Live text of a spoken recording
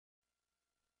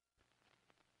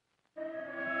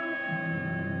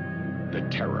The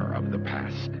terror of the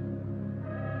past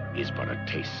is but a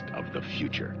taste of the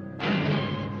future.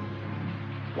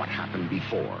 What happened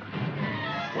before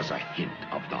was a hint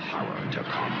of the horror to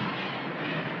come.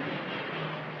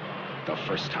 The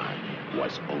first time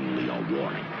was only a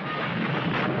warning.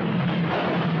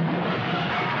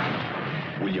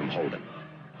 William Holden,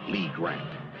 Lee Grant,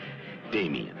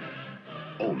 Damien,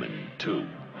 Omen 2.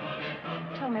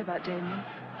 Tell me about Damien.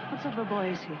 What sort of a boy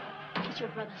is he? He's your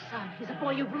brother's son. He's a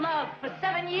boy you've loved for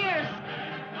 7 years.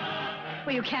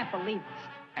 Well, you can't believe this.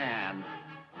 And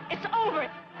It's over.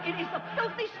 It is a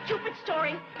filthy, stupid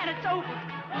story, and it's over.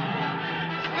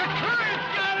 the current's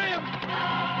got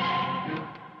him!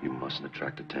 You mustn't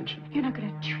attract attention. You're not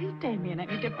going to treat Damien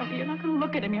any differently. You're not going to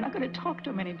look at him. You're not going to talk to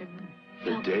him any differently.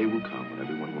 The day will come when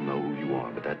everyone will know who you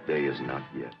are, but that day is not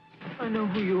yet. I know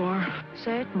who you are.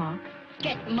 Say it, Mark.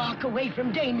 Get Mark away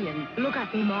from Damien. Look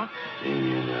at me, Mark.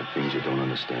 Damien, there are things you don't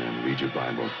understand. Read your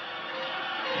Bible.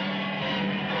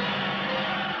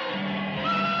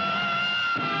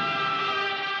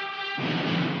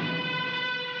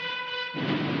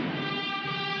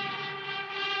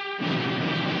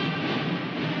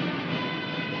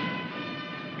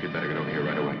 You'd better get over here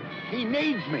right away. He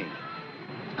needs me.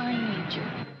 I need you.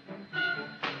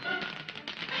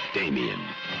 Damien,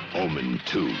 Omen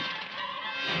 2.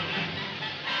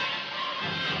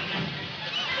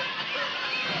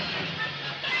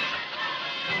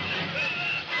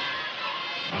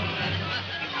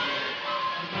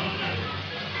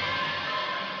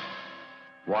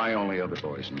 Why only other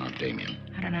boys and not Damien?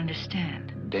 I don't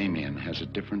understand. Damien has a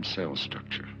different cell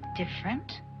structure.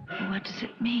 Different? What does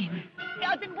it mean?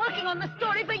 I've been working on the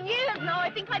story for years now. I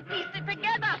think I pieced it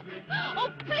together.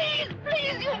 Oh, please,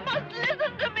 please, you must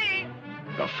listen to me.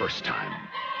 The first time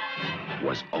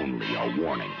was only a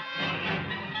warning.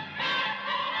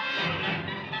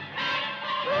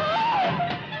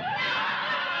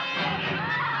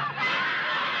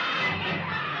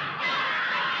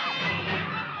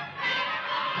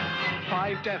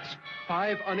 Five deaths,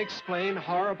 5 unexplained,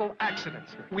 horrible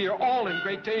accidents. We are all in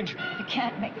great danger. You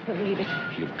can't make me believe it.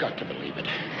 You've got to believe it.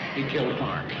 He killed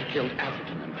Mark. He killed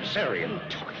Atherton and Viserion.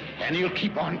 And he'll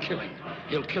keep on killing.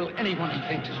 He'll kill anyone he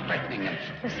thinks is threatening him.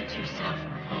 Listen to yourself.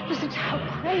 Listen to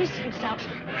how crazy you sound.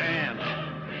 Man,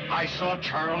 I saw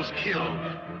Charles killed.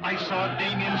 I saw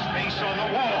Damien's face on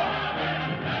the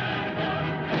wall.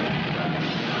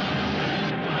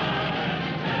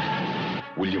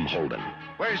 William Holden,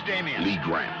 Where's Damien? Lee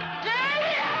Grant,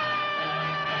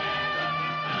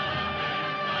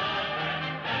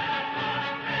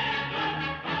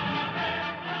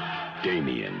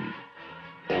 Damien,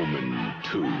 Omen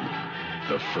 2.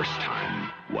 The first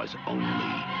time was only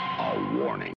a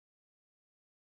warning.